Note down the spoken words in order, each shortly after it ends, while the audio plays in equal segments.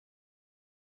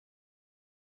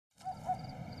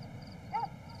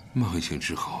梦醒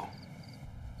之后，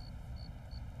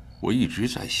我一直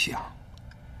在想，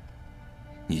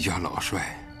你家老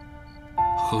帅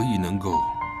何以能够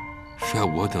率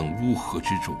我等乌合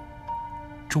之众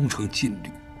终成劲旅？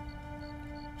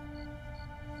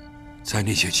在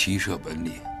那些骑射本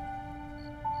领，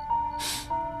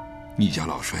你家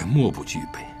老帅莫不具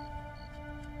备。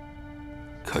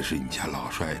可是你家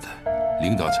老帅的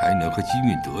领导才能和机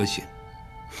运德行，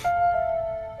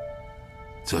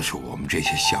则是我们这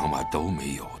些响马都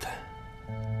没有的。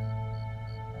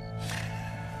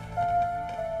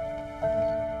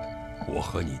我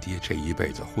和你爹这一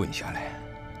辈子混下来，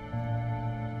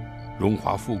荣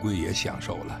华富贵也享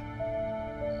受了，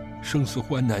生死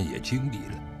患难也经历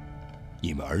了，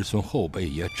你们儿孙后辈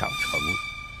也长成了。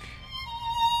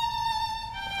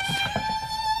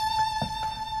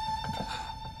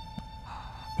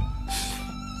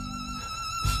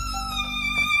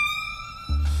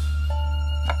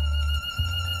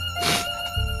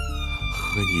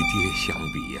和你爹相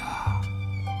比呀，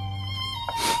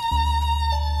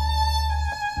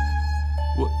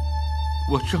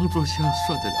我张作相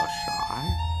算得了啥呀？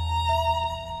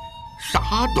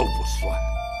啥都不算。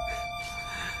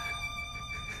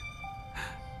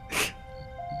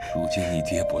如今你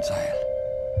爹不在了，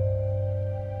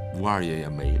吴二爷也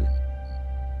没了，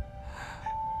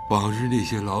往日那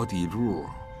些老底柱，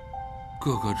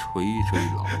个个垂垂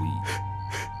老矣。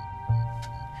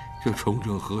这重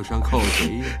整河山靠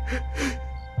谁呀？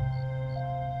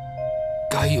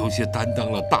该有些担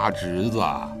当了大侄子。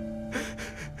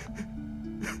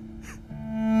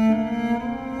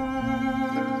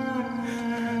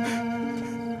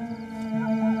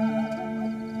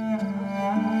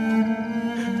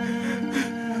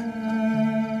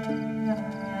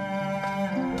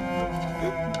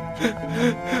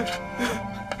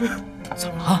怎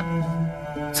么了？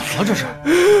怎么了？这是？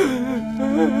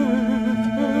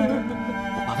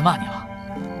我爸他骂你了？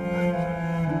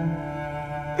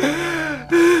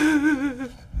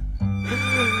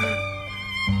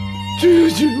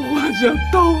这句话像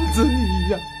刀子一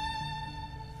样，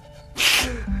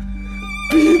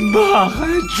比骂还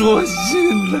戳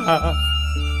心呐！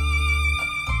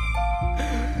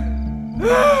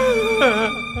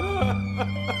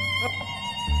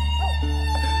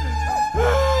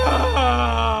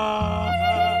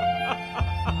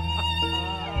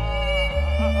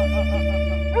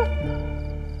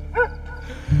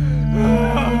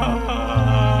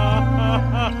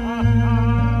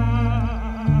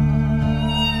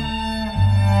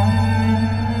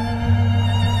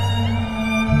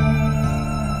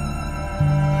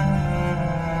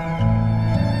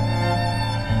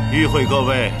与会各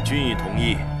位均已同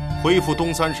意恢复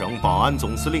东三省保安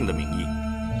总司令的名义，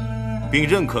并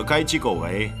认可该机构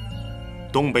为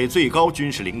东北最高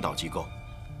军事领导机构。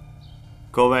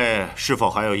各位是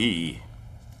否还有异议？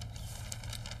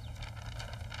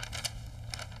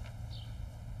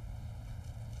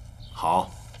好，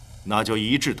那就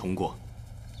一致通过。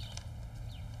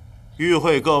与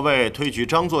会各位推举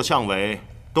张作相为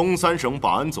东三省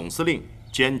保安总司令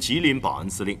兼吉林保安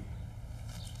司令。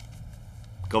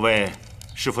各位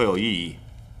是否有异议？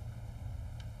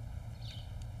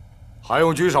还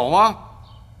用举手吗？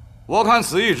我看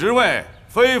此一职位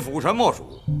非辅臣莫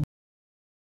属。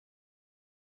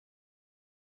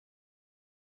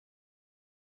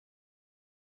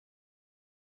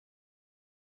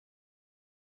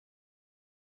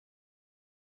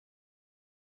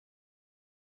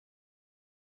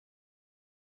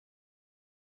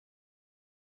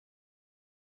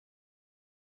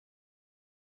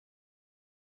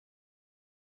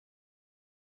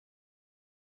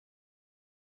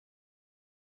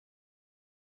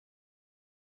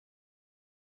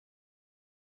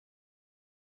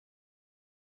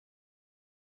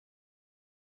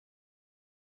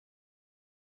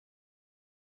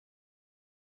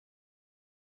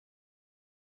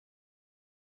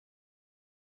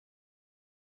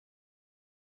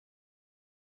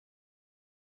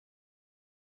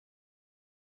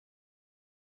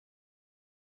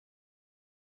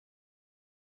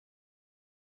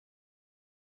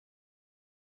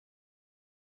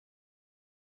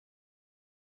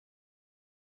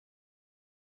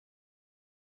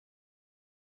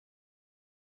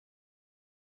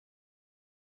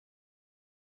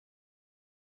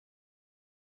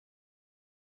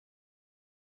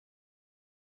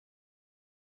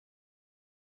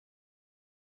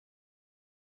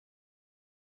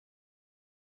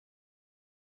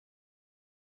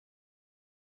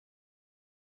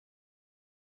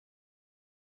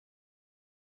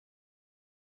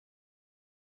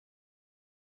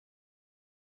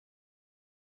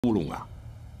窟窿啊！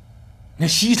那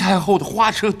西太后的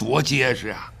花车多结实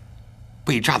啊！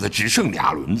被炸得只剩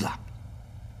2轮子。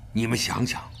你们想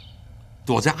想，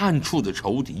躲在暗处的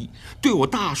仇敌对我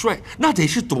大帅那得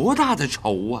是多大的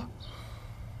仇啊！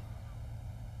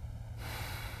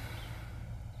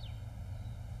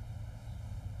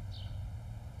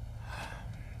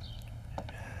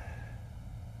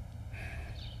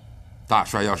大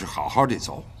帅要是好好的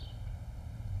走，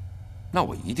那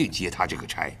我一定接他这个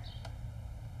差。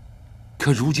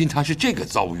可如今他是这个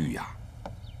遭遇呀，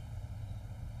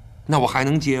那我还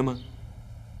能接吗？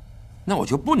那我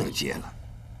就不能接了。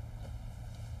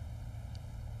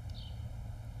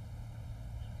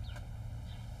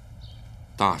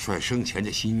大帅生前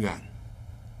的心愿，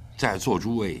在座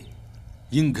诸位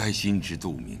应该心知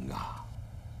肚明啊。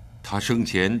他生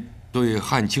前对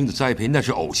汉卿的栽培那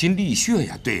是呕心沥血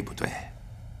呀，对不对？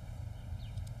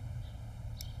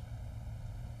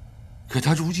可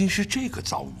他如今是这个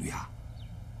遭遇呀，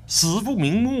死不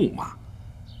瞑目嘛，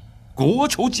国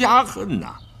仇家恨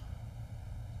呐。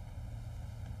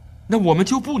那我们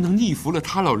就不能逆服了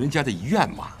他老人家的遗愿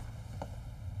吗？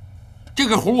这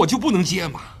个活我就不能接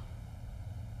吗？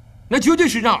那绝对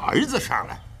是让儿子上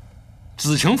来，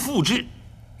子承父志，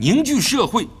凝聚社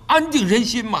会，安定人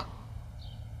心嘛。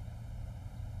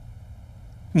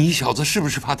你小子是不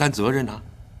是怕担责任呢？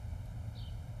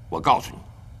我告诉你，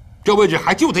这位置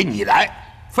还就得你来，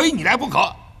非你来不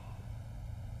可。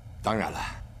当然了，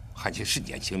汉卿是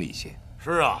年轻了一些。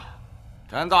是啊，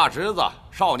咱大侄子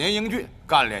少年英俊，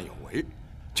干练有为，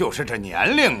就是这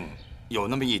年龄有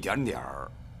那么一点点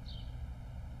儿。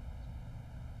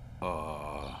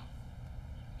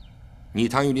你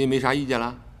谭玉林没啥意见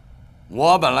了？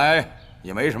我本来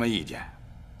也没什么意见。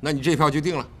那你这票就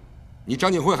定了。你张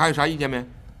景惠还有啥意见没？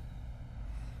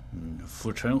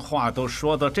傅晨话都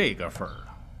说到这个份儿了，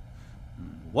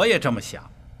我也这么想。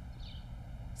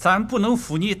咱不能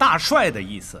忤逆大帅的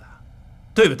意思，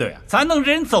对不对啊？咱能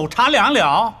人走茶凉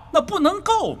了，那不能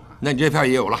够嘛。那你这票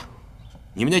也有了。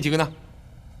你们那几个呢？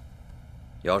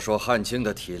要说汉卿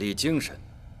的体力、精神、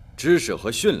知识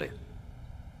和训练，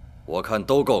我看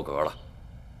都够格了。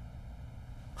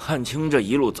汉卿这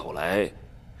一路走来，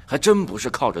还真不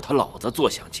是靠着他老子坐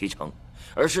享其成，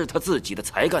而是他自己的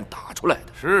才干打出来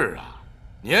的。是啊，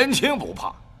年轻不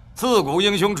怕，自古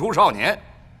英雄出少年。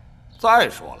再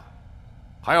说了，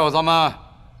还有咱们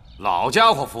老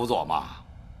家伙辅佐嘛。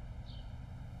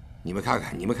你们看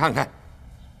看，你们看看，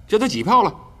这都几票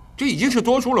了？这已经是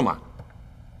多数了嘛。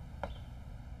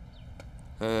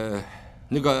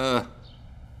那个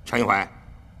常英怀，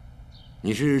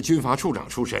你是军阀处长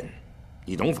出身，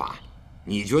你懂法，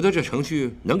你觉得这程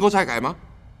序能够再改吗？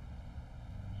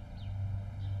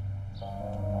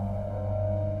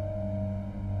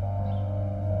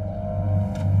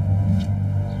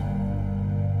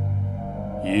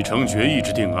已成决议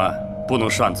之定案，不能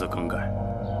擅自更改。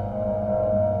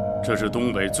这是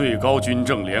东北最高军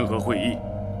政联合会议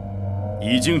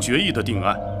已经决议的定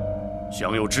案，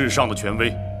享有至上的权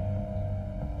威。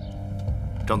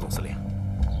张总司令，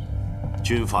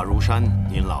军法如山，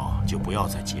您老就不要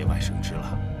再节外生枝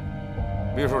了。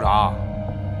秘书长，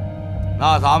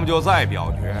那咱们就再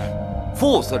表决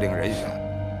副司令人选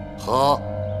和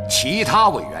其他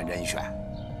委员人选。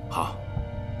好。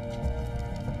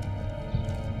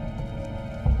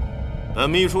本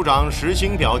秘书长实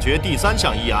行表决第3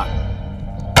项议案。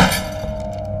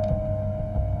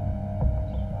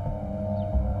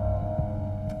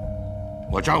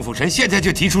我张辅臣现在就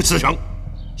提出辞呈，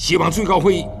希望最高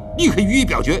会议立刻予以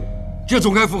表决，这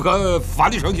总该符合法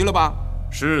律程序了吧？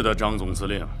是的，张总司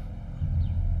令，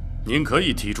您可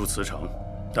以提出辞呈，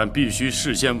但必须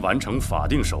事先完成法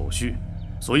定手续，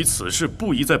所以此事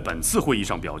不宜在本次会议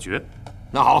上表决。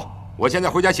那好，我现在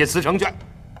回家写辞呈去。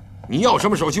你要什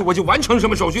么手续，我就完成什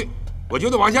么手续。我觉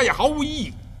得往下也毫无意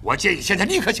义。我建议现在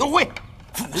立刻休会。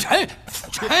辅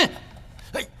臣，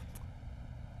哎，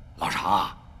老常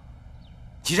啊，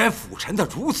既然辅臣的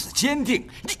如此坚定，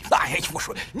我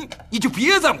说你就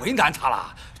别再为难他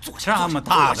了。坐下，这么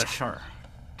大的事儿，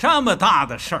这么大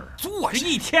的事儿，坐下，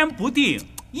一天不定，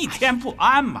一天不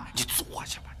安嘛。你坐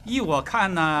下吧。依我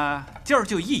看呢，今儿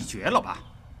就议决了吧，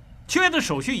缺的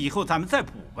手续以后咱们再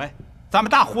补呗。咱们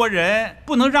大活人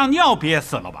不能让尿憋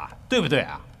死了吧，对不对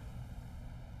啊？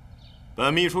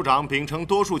本秘书长秉承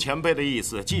多数前辈的意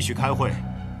思，继续开会。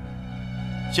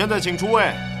现在请诸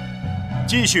位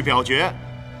继续表决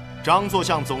张作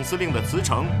相总司令的辞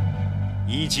呈，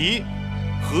以及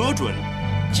核准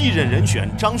继任人选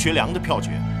张学良的票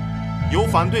决。有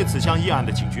反对此项议案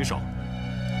的，请举手。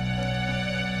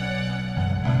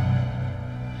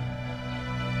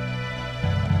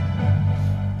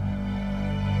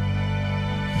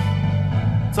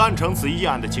赞成此议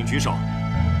案的，请举手。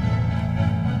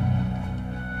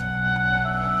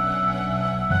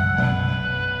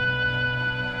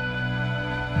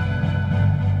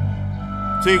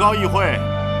最高议会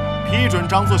批准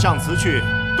张作相辞去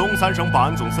东三省保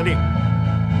安总司令，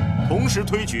同时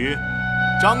推举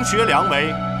张学良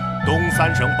为东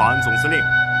三省保安总司令。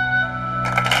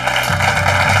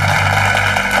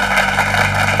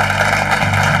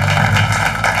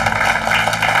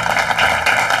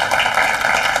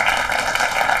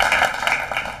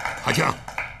汉卿，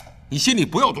你心里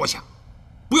不要多想，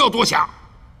不要多想。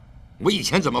我以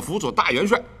前怎么辅佐大元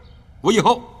帅，我以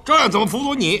后照样怎么辅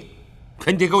佐你。可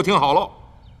你得给我听好了，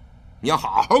你要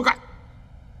好好干。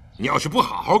你要是不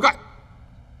好好干，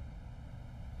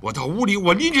我到屋里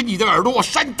我拎着你的耳朵，我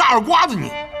扇你大耳刮子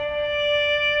你。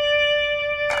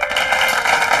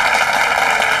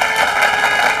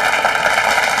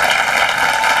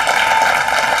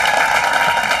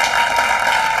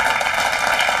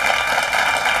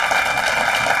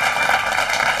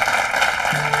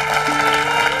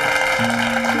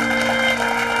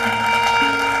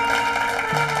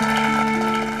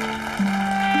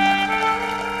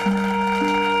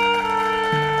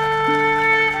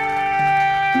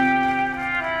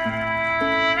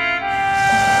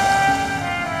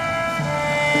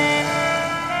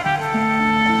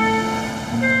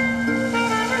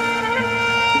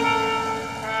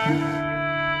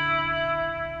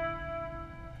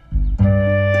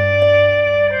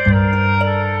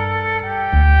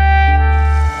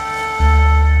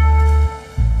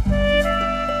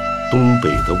东北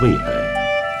的未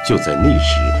来，就在那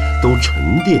时都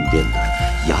沉甸甸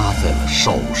地压在了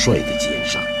少帅的肩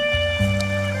上。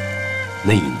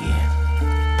那一年，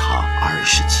他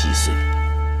27岁。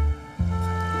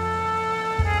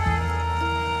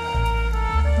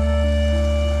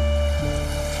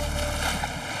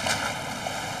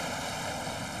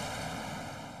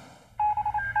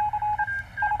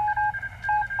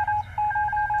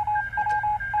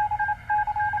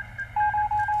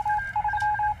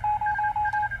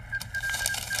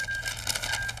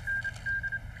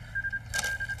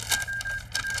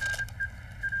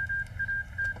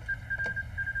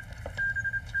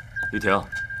玉婷，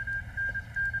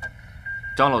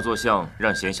张老做相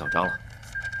让贤小张了，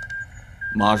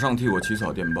马上替我起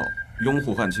草电报，拥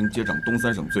护汉卿接掌东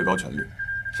三省最高权力。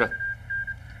是。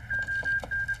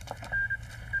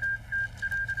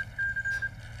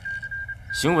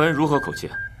行文如何口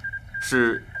气？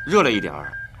是热烈一点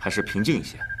儿，还是平静一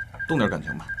些？动点感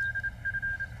情吧，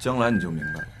将来你就明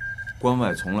白了。关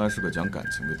外从来是个讲感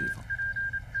情的地方，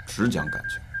只讲感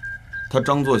情。他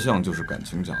张作相就是感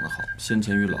情讲得好，先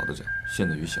前与老的讲，现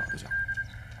在与小的讲。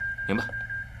明白。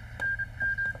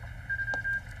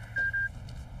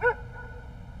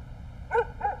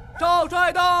少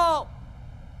帅到！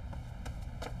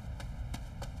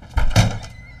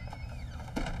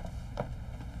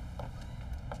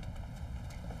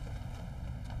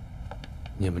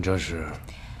你们这是？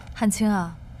汉卿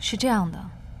啊，是这样的，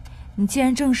你既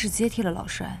然正式接替了老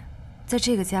帅，在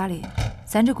这个家里，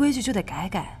咱这规矩就得改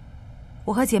改。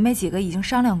我和姐妹几个已经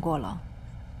商量过了，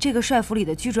这个帅府里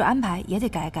的居住安排也得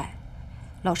改改。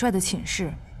老帅的寝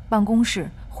室、办公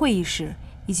室、会议室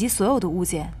以及所有的物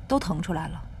件都腾出来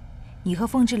了，你和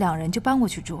凤芝2人就搬过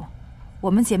去住，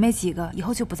我们姐妹几个以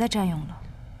后就不再占用了。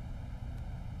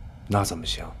那怎么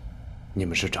行？你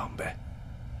们是长辈。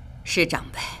是长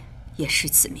辈，也是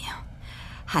子民。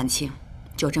汉卿，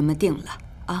就这么定了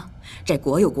啊！这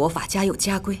国有国法，家有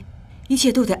家规，一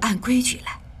切都得按规矩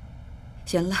来。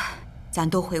行了。咱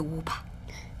都回屋吧，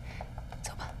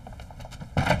走吧。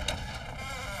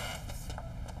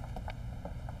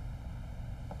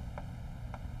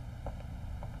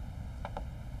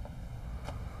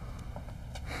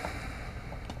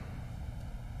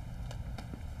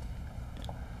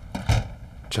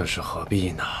这是何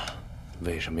必呢？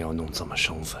为什么要弄这么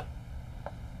生分？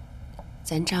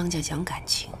咱张家讲感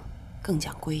情，更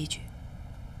讲规矩。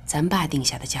咱爸定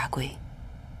下的家规。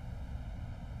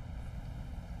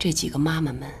这几个妈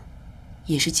妈们，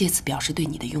也是借此表示对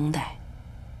你的拥戴，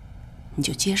你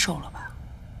就接受了吧。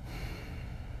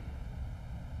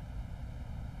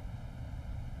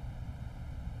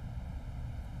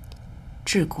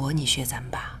治国你学咱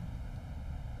爸，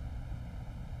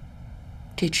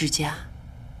这治家，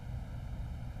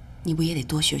你不也得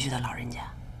多学学他老人家？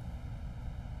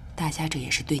大家这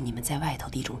也是对你们在外头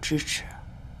的一种支持。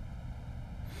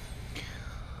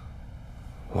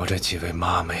我这几位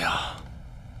妈妈呀，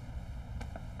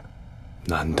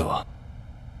难得。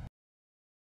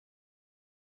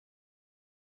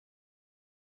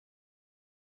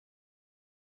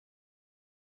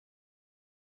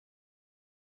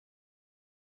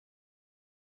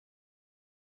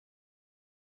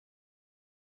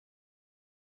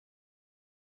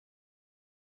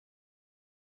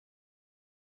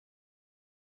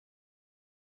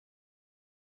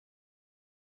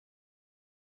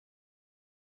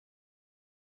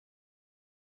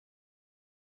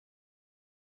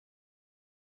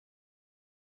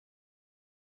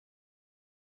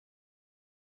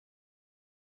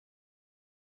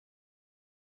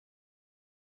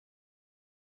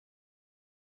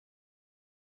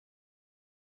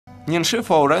您是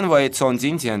否认为从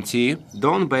今天起，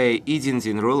东北已经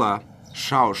进入了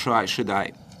少帅时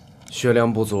代？学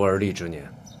良不足而立之年，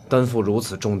担负如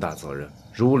此重大责任，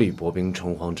如履薄冰，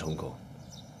诚惶诚恐，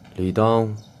理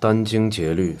当殚精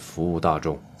竭虑，服务大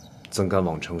众，怎敢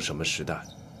妄称什么时代？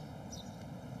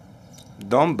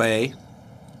东北，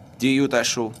地域特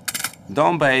殊，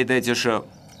东北的就是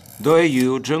对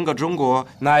于整个中国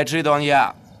乃至东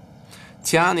亚，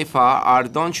牵一发而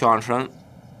动全身。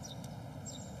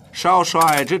少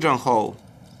帅执政后，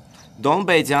东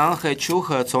北将和秋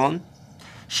和村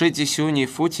是继续你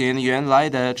父亲原来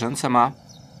的政策吗？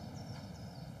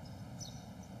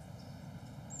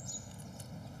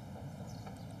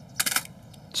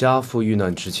家父遇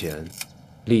难之前，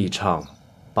力倡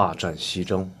霸占西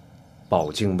征，保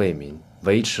境为民，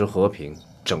维持和平，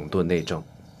整顿内政。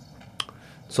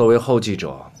作为后继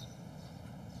者，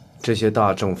这些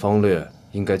大政方略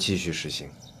应该继续实行。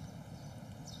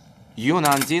有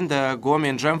南京的国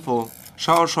民政府，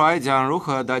少帅将如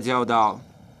何的教导？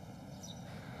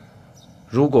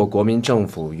如果国民政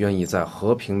府愿意在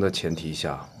和平的前提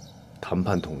下谈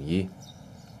判统一，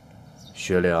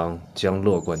学良将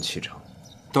乐观其成。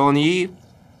统一？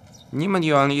你们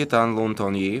愿意谈论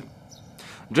统一？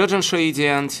这真是一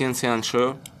件新鲜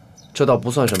事。这倒不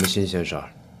算什么新鲜事儿。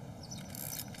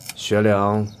学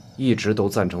良一直都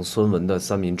赞成孙文的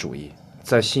三民主义，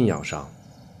在信仰上，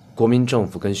国民政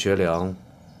府跟学良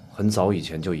很早以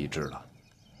前就一致了。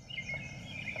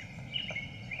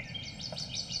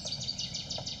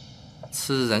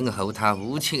此人和他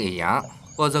父亲一样，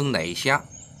不容内向。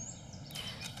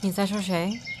你在说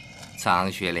谁？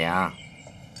张学良。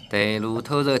对路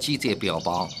透的记者标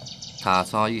榜，他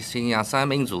早已信仰三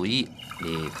民主义，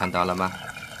你看到了吗？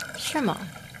是吗？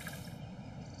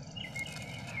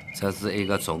这是一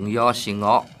个重要信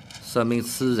号，说明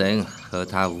此人和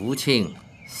他父亲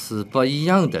是不一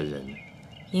样的人。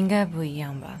应该不一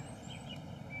样吧？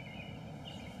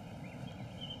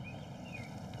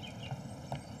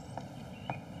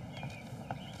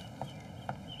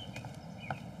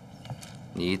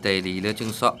你对李立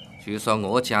军说，就说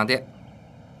我讲的。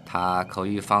他可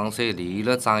以放水离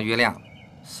了张学良，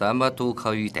什么都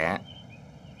可以谈，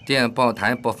电报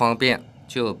谈不方便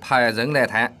就派人来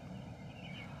谈，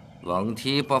问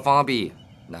题不方便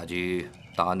那就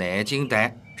到南京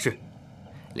谈。是。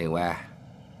另外，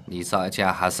你找一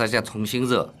家合适的通讯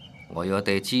社，我要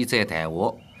对记者谈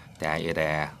话，谈一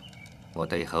谈我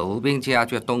对和平解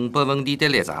决东北问题的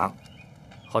立场。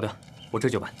好的，我这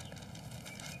就办。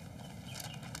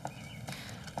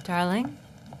Darling。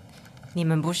你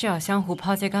们不是要相互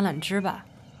抛接橄榄枝吧？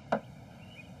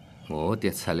我的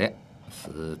策略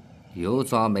是有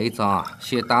装没装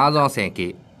先打上3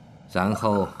个，然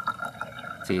后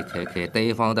再看看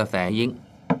对方的反应。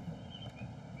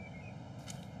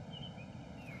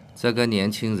这个年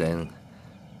轻人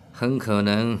很可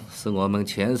能是我们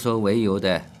前所未有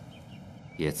的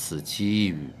一次机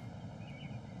遇。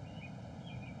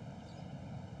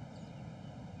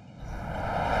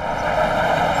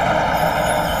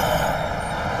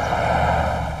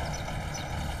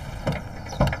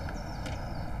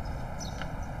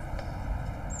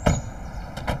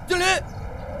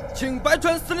请白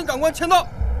川司令长官签到。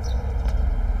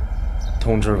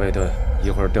通知卫队，一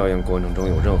会儿调研过程中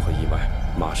有任何意外，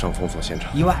马上封锁现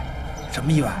场。意外？什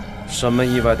么意外？什么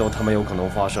意外都他妈有可能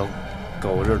发生。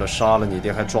狗日的杀了你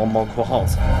爹还装猫哭耗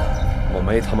子，我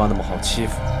没他妈那么好欺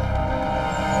负。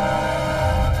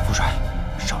副帅，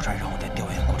少帅让我在调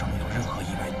研过程中有任何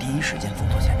意外，第一时间封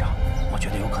锁现场。我觉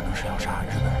得有可能是要杀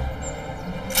日本人。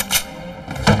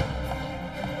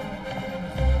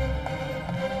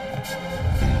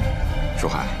书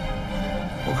海，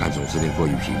我看总司令过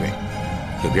于疲惫，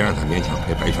也别让他勉强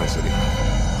陪白川司令了。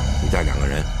你带2个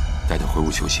人带他回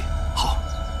屋休息。好，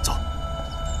走。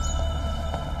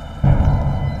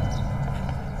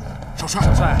少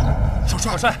帅，少帅，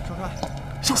少帅，少帅，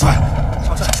少帅，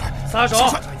少帅，少帅，撒手！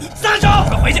撒手！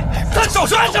快回去！撒手！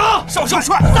撒手！少帅！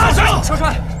撒手！少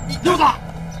帅，溜子，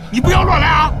你不要乱来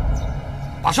啊！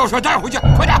把少帅带回去，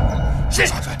快点！是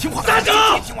少帅，听话！撒手！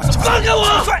放开我！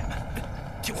少帅，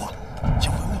听话，先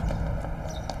回屋。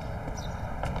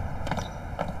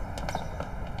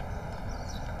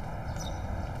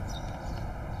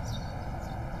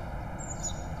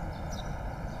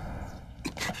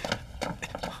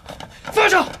放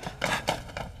手！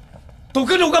都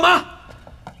跟着我干嘛？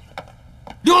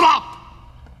溜子，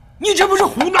你这不是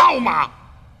胡闹吗？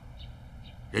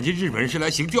人家日本人是来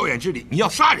行调研之礼，你要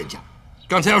杀人家，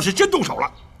刚才要是真动手了，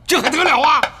这还得了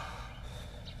啊！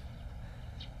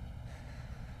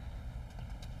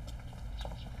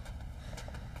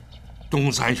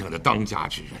东三省的当家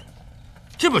之人，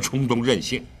这么冲动任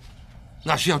性，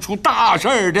那是要出大事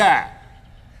儿的。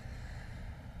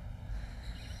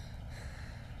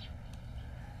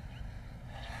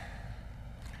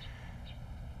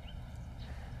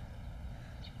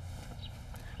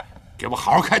给我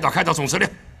好好开导总司令。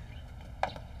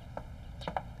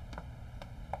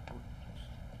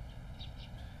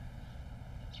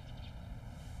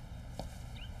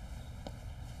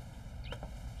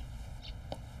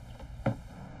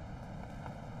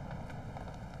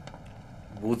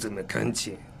我怎么看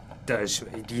见大帅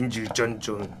领着战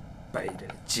争败了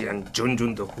蒋中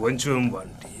正的环全王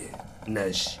的？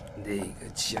那是哪个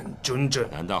蒋中正？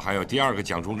难道还有第二个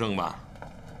蒋中正吗？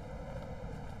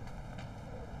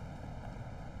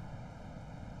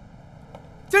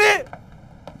敬礼！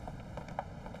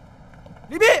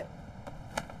礼毕！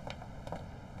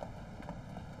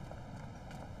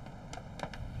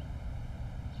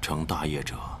成大业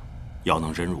者，要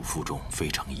能忍辱负重，非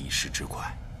常一时之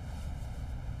快。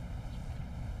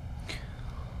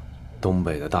东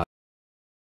北的大。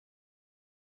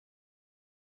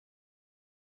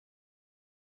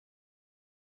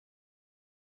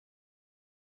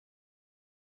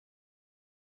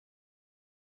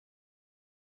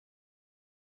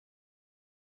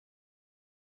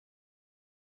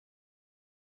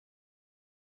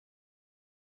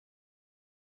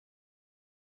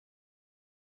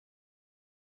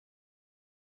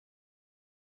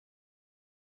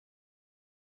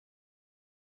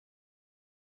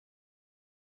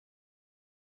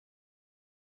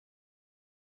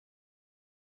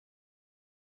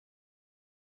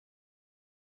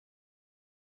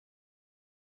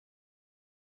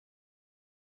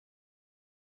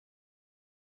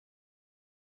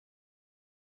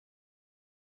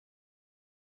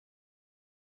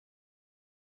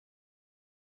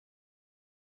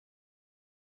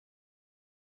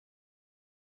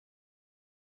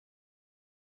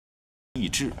意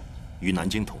志与南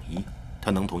京统一，他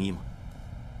能同意吗？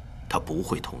他不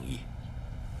会同意。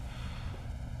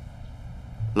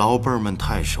老辈儿们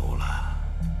太熟了，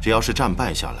只要是战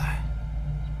败下来，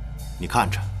你看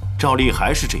着，照例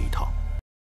还是这一套。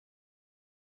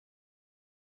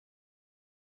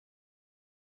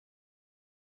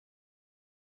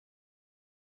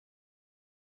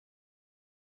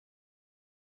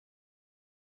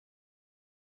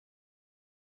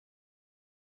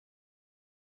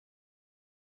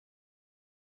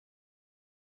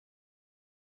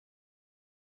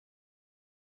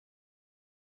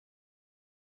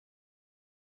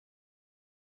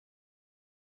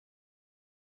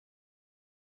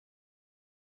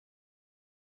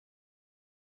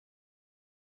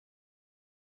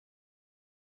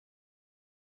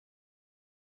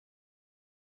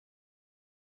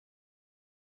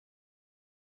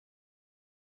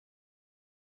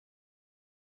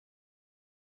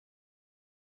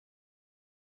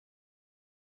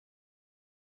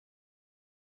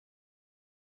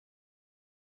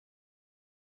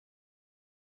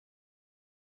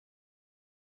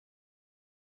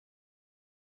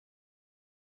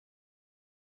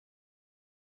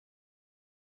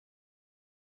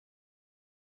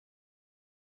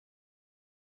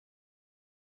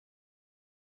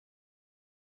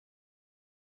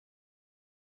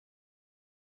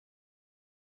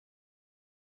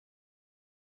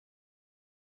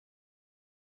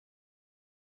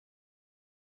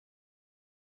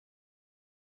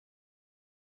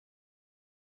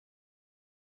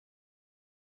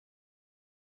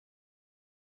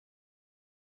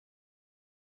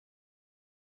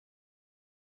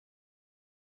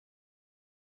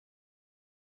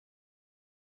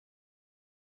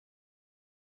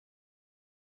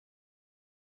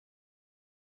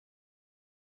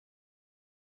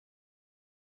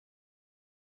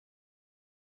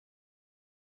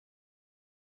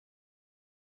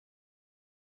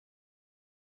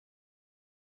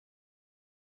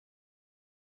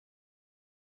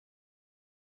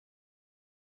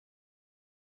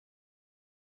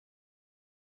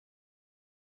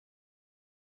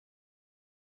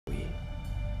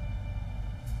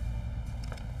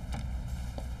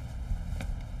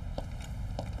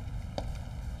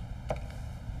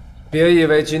别以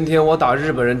为今天我打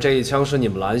日本人这一枪是你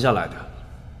们拦下来的，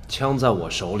枪在我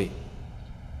手里，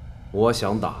我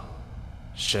想打，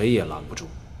谁也拦不住。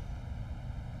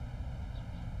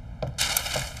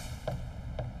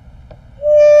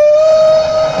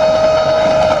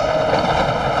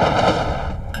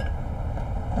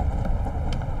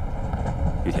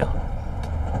玉婷，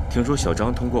听说小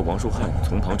张通过王树汉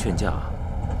从旁劝架，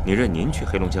你任您去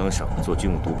黑龙江省做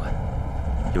军务督办，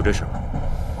有这事吗？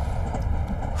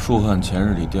树汉前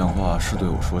日里电话是对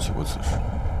我说起过此事，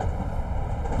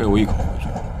被我一口回绝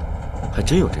了。还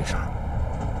真有这事儿？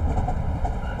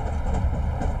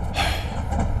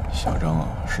小张啊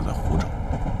是在胡整，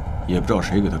也不知道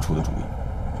谁给他出的主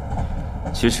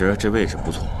意。其实这位置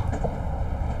不错。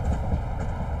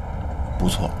不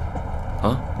错。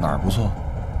啊？哪儿不错？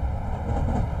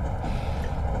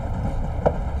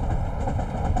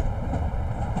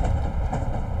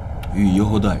予以优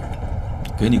厚待遇，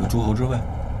给你个诸侯之位。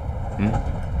嗯。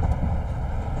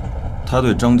他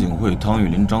对张景惠、汤玉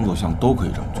麟、张作相都可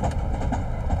以这么做，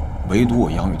唯独我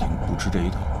杨雨婷不吃这一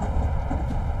套。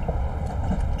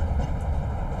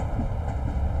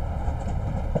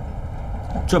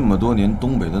这么多年，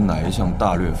东北的哪一项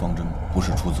大略方针不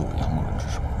是出自我杨某人之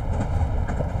手？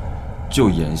就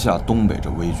眼下东北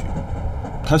这危局，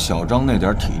他小张那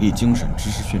点体力、精神、知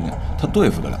识训练，他对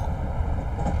付得了吗？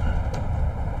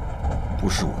不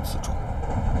是我自重，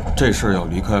这事儿要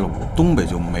离开了我，东北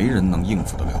就没人能应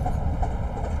付得了我。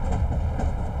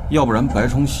要不然白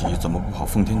崇禧怎么不跑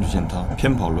奉天去见他，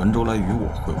偏跑滦州来与我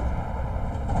会晤？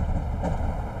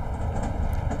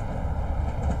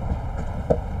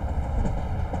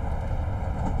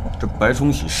这白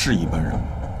崇禧是一般人吗？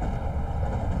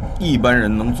一般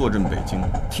人能坐镇北京，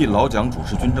替老蒋主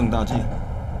持军政大计？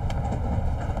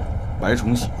白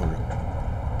崇禧又认为，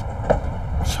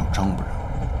小张不认为。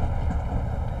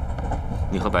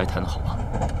你和白谈得好吗？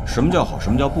什么叫好？什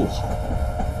么叫不好？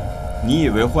你以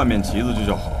为换面旗子就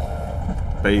叫好？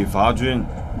北伐军，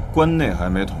关内还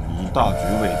没统一，大局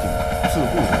未定，自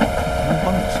顾着他能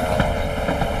帮你啥？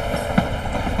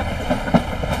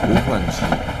不换旗，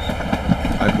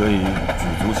还可以举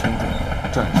足轻重，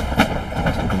战胜自卫，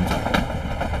出征在外。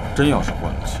真要是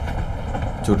换了旗，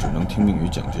就只能听命于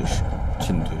蒋介石，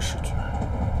进退失据。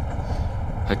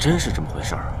还真是这么回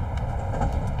事儿啊！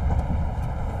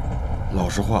老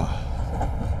实话，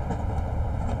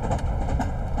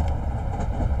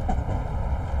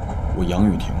我杨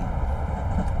雨婷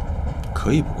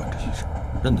可以不管这些事，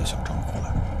任他小张胡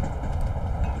来，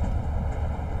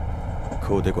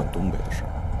可我得管东北的事。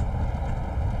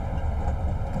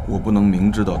我不能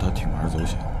明知道他铤而走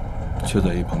险，却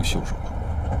在一旁袖手旁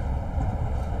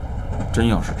观。真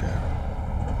要是这样，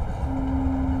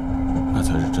那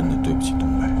才是真的对不起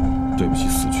东北，对不起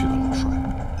死去的老帅。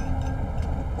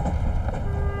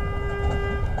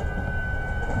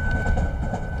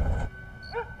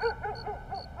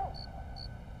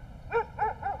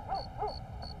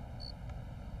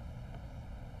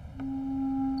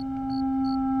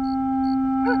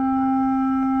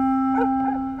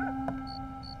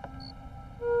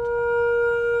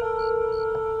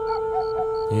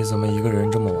你怎么一个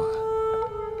人这么晚？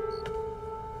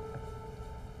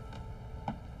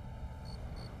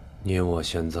你我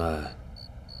现在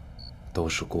都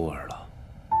是孤儿了。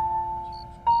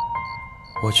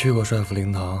我去过帅府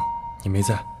灵堂，你没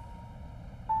在。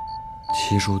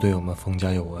七叔对我们冯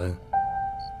家有恩，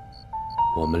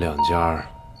我们两家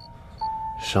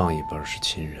上一辈是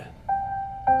亲人，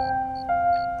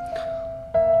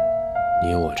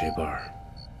你我这辈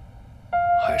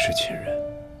还是亲人。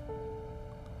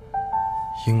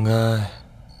应该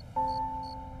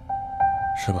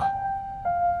是吧？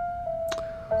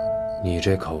你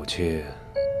这口气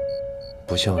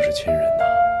不像是亲人呐。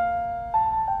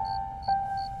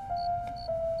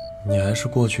你还是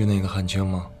过去那个汉卿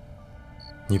吗？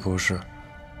你不是，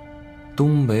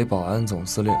东北保安总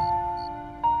司令，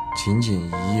仅仅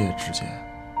一夜之间，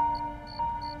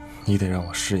你得让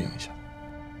我适应一下。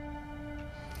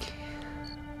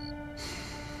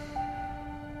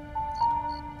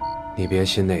你别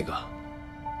信那个，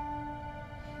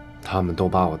他们都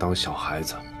把我当小孩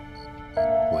子，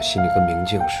我心里跟明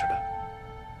镜似的。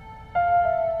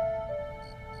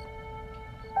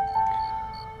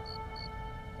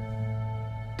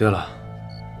对了，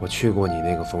我去过你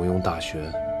那个冯庸大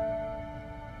学。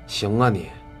行啊你，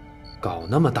搞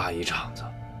那么大一场子，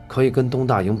可以跟东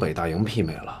大营、北大营媲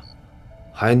美了，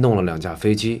还弄了2架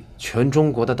飞机，全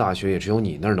中国的大学也只有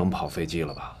你那儿能跑飞机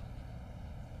了吧？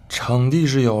场地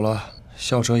是有了，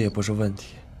校车也不是问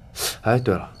题。哎，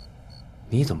对了，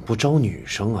你怎么不招女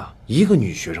生啊？一个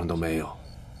女学生都没有。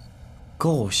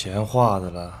够闲话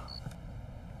的了。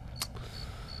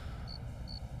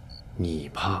你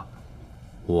怕，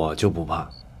我就不怕。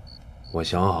我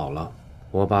想好了，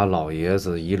我把老爷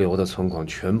子遗留的存款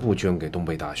全部捐给东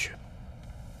北大学。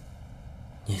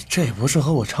你这不是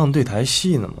和我唱对台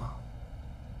戏呢吗？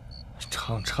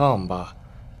唱吧，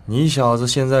你小子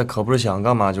现在可不是想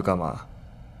干嘛就干嘛。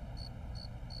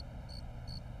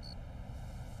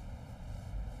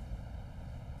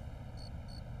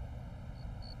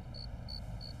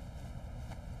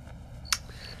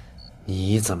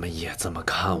你怎么也这么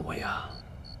看我呀？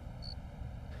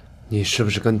你是不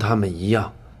是跟他们一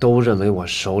样，都认为我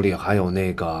手里还有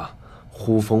那个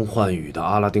呼风唤雨的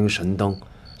阿拉丁神灯，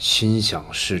心想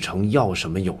事成，要什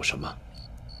么有什么。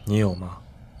你有吗？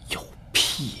有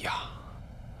屁呀！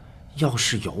要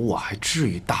是有，我还至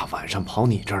于大晚上跑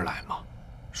你这儿来吗？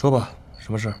说吧，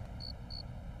什么事？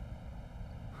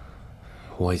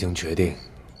我已经决定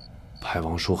派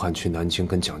王书汉去南京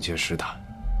跟蒋介石谈，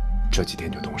这几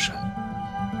天就动身。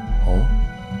哦，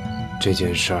这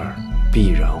件事儿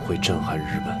必然会震撼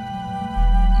日本，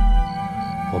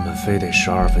我们非得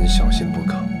12分小心不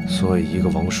可。所以一个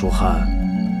王书汉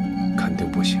肯定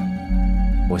不行。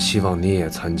我希望你也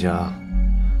参加，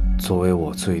作为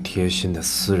我最贴心的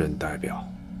私人代表。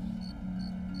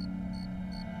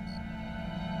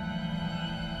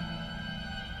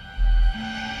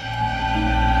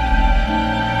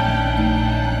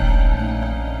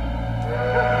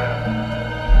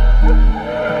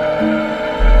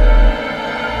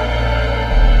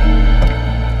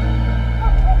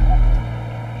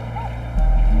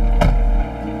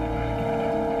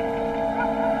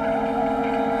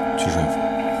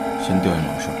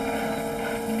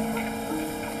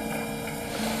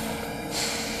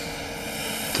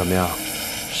怎么样，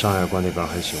上海关那边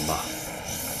还行吧？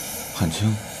汉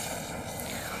卿，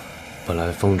本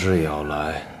来风之也要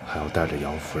来，还要带着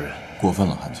姚夫人。过分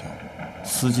了，汉卿，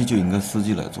司机就应该司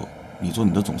机来做，你做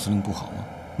你的总司令不好吗？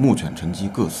目犬臣鸡，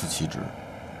各司其职。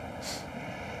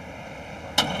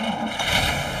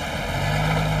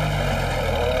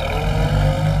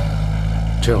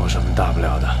这有什么大不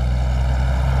了的？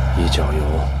一脚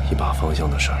油，一把方向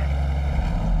的事儿。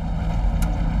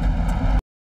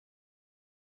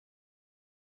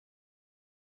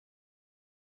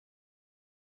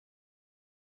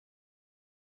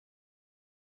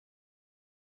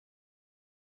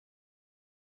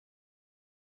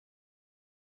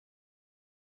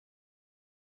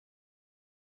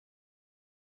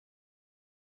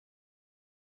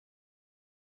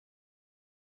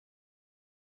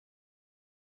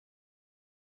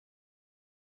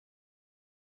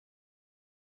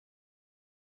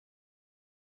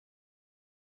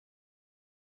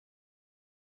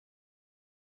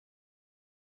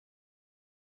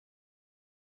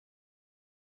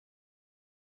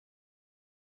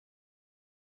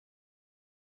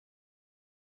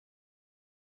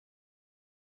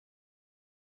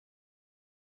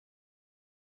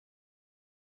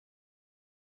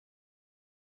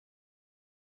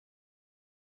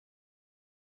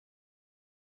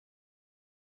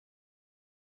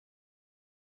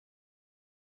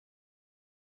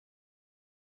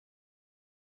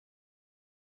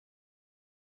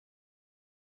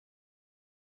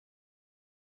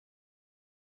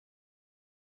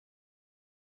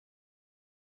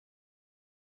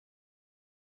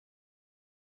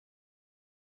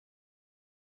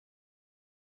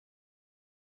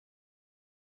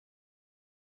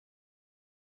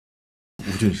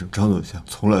吴俊生、张德祥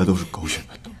从来都是狗血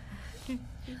喷头。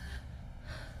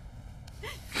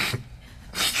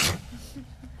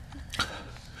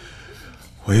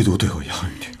唯独对我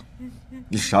杨雨婷，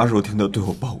你啥时候听他对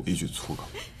我爆过一句粗口？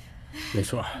没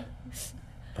错，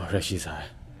老帅惜才，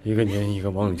一个年一个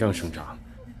王永江生长。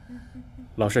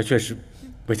老帅确实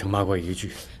未曾骂过一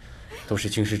句，都是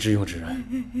经世致用之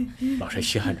人，老帅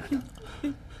稀罕着呢。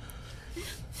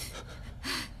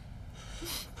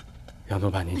杨东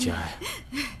半年节哀，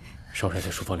少帅在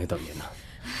书房里等您呢。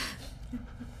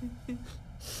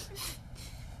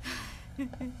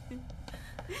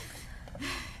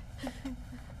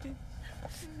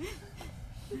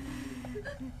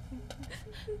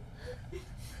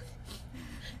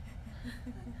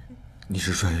你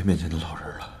是帅爷面前的老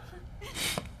人了，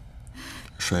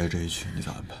帅爷这一去你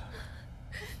咋安排？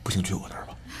不行，去我那儿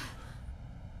吧。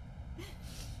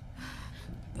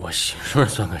我媳妇儿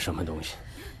算个什么东西？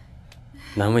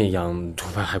难为养突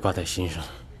然还挂在心上，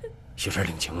媳妇儿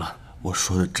领情了。我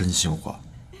说的真心话，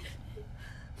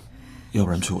要不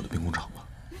然去我的兵工厂吧，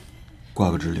挂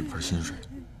个职领份薪水。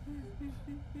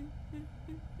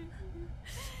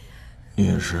你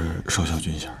也是少校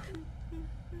军衔，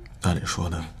按理说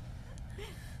呢，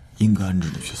应该安置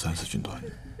你去3、4军团，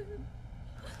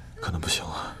可能不行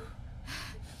啊。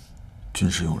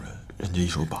军事用人，人家一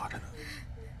手把着呢，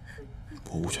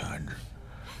我无权安置，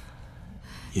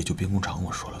也就兵工厂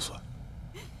我说了算。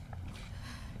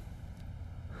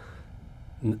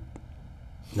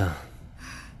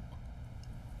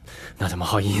那怎么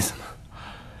好意思呢？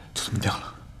就这么定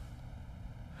了。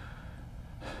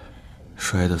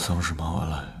帅爷的丧事忙完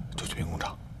了就去兵工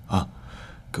厂啊，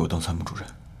给我当参谋主任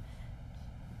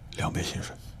，2倍薪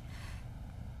水。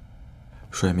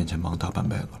帅爷面前忙大半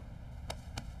辈子了，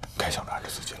该想着安置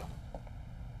自己了。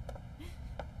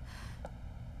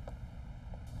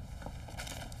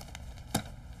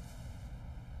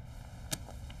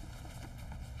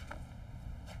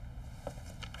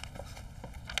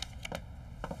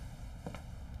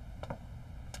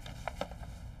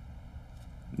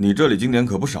你这里经典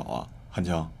可不少啊，汉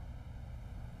强。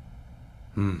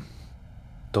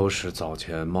都是早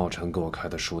前茂臣给我开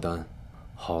的书单，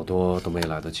好多都没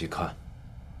来得及看。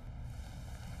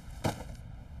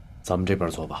咱们这边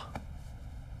坐吧。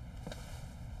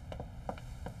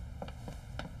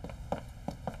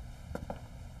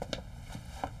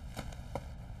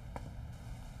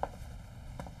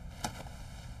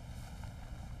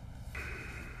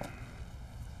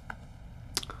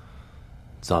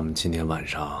咱们今天晚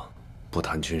上不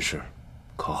谈军事，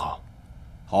可好？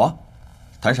好啊，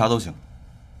谈啥都行。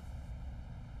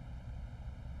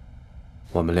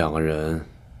我们两个人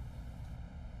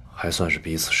还算是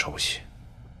彼此熟悉。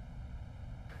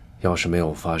要是没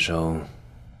有发生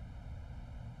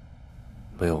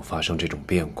这种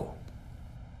变故，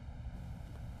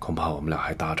恐怕我们俩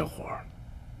还搭着伙儿。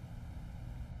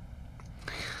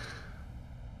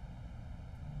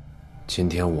今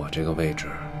天我这个位置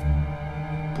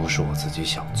不是我自己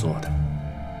想做的，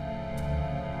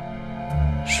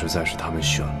实在是他们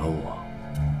选了我，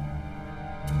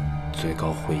最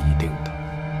高会议定的。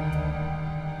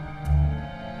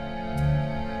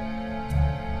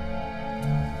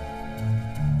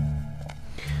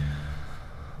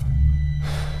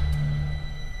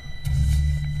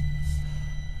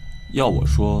要我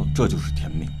说，这就是天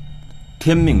命。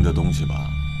天命这东西吧，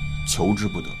求之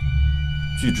不得，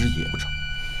拒之也不成。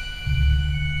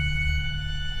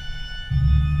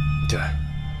对，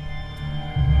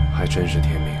还真是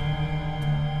天命。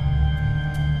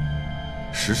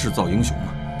时势造英雄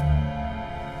嘛，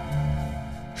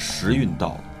时运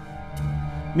到了，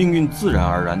命运自然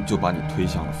而然就把你推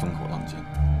向了风口浪尖。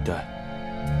对，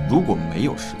如果没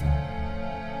有时运，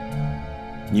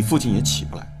你父亲也起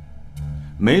不来。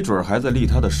没准还在立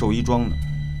他的寿衣庄呢。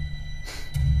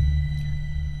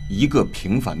一个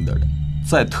平凡的人，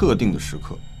在特定的时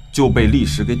刻就被历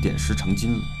史给点石成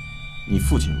金了。你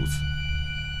父亲如此，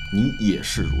你也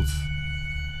是如此。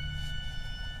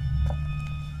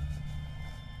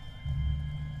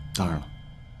当然了，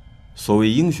所谓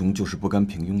英雄就是不甘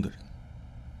平庸的人。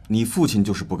你父亲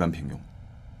就是不甘平庸，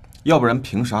要不然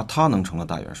凭啥他能成了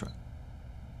大元帅？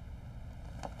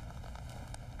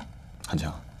汉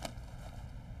强。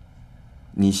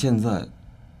你现在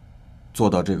坐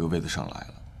到这个位子上来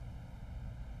了，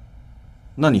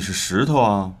那你是石头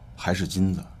啊，还是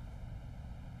金子？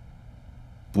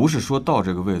不是说到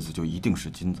这个位子就一定是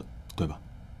金子，对吧？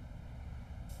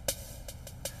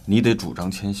你得主张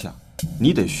天下，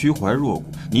你得虚怀若谷，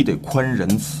你得宽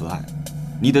仁慈爱，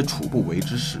你得处不为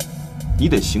之事，你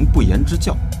得行不言之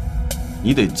教，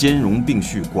你得兼容并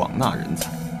蓄，广纳人才。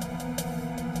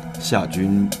下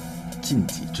军尽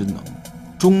己之能，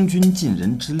中军尽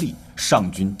人之力，上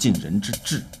军尽人之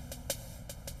智。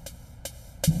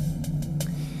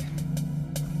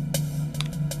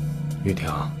玉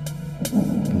婷，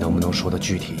你能不能说的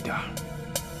具体一点？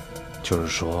就是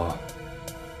说，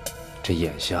这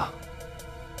眼下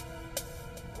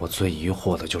我最疑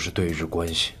惑的就是对日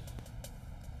关系。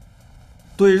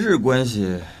对日关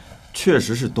系确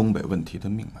实是东北问题的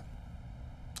命门，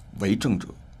为政者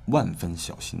万分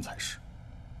小心才是。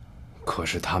可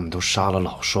是他们都杀了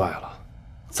老帅了，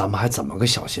咱们还怎么个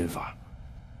小心法？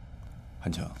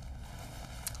汉强，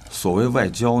所谓外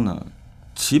交呢，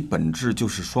其本质就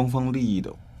是双方利益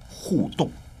的互动。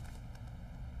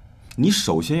你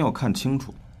首先要看清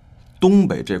楚，东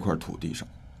北这块土地上，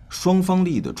双方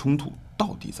利益的冲突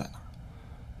到底在哪儿？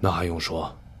那还用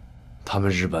说，他们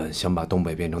日本想把东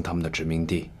北变成他们的殖民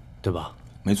地，对吧？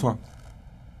没错，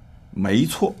没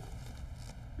错，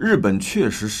日本确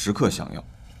实时刻想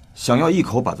要一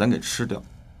口把咱给吃掉。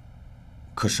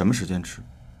可什么时间吃，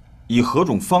以何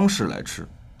种方式来吃，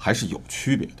还是有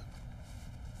区别的。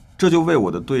这就为我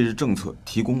的对日政策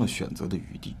提供了选择的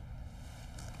余地。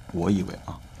我以为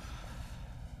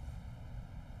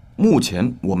目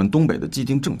前我们东北的既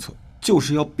定政策就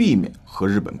是要避免和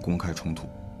日本公开冲突。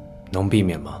能避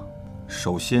免吗？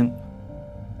首先，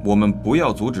我们不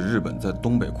要阻止日本在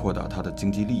东北扩大它的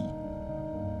经济利益，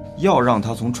要让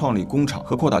它从创立工厂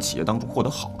和扩大企业当中获得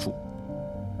好处。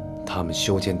他们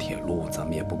修建铁路，咱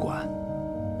们也不管。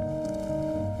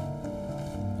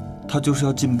他就是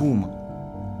要进步吗？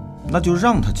那就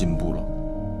让他进步了。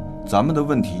咱们的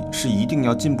问题是一定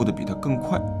要进步的比他更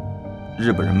快。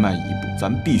日本人迈一步，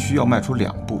咱必须要迈出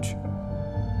2步去。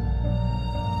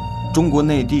中国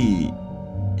内地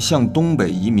向东北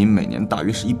移民每年大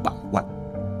约是100万，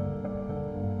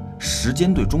时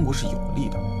间对中国是有利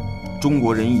的。中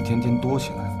国人一天天多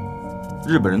起来了，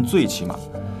日本人最起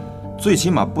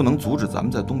码不能阻止咱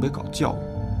们在东北搞教育，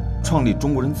创立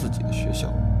中国人自己的学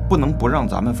校，不能不让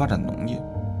咱们发展农业。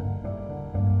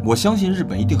我相信日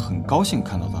本一定很高兴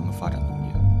看到咱们发展农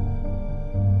业。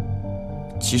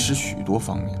其实许多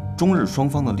方面，中日双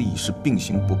方的利益是并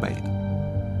行不悖的。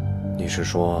你是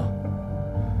说，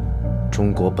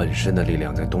中国本身的力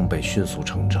量在东北迅速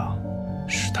成长，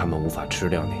使他们无法吃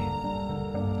掉你，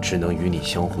只能与你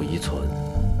相互依存？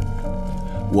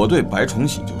我对白崇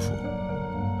禧就说，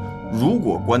如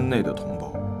果关内的同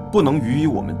胞不能予以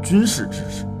我们军事支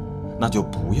持，那就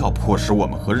不要迫使我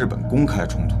们和日本公开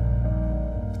冲突。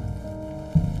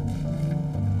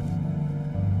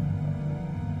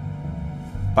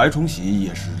白崇禧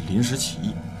也是临时起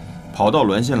意，跑到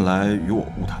滦县来与我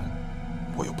晤谈，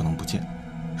我又不能不见，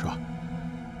是吧？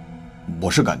我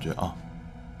是感觉啊，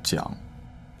蒋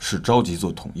是着急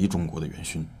做统一中国的元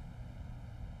勋。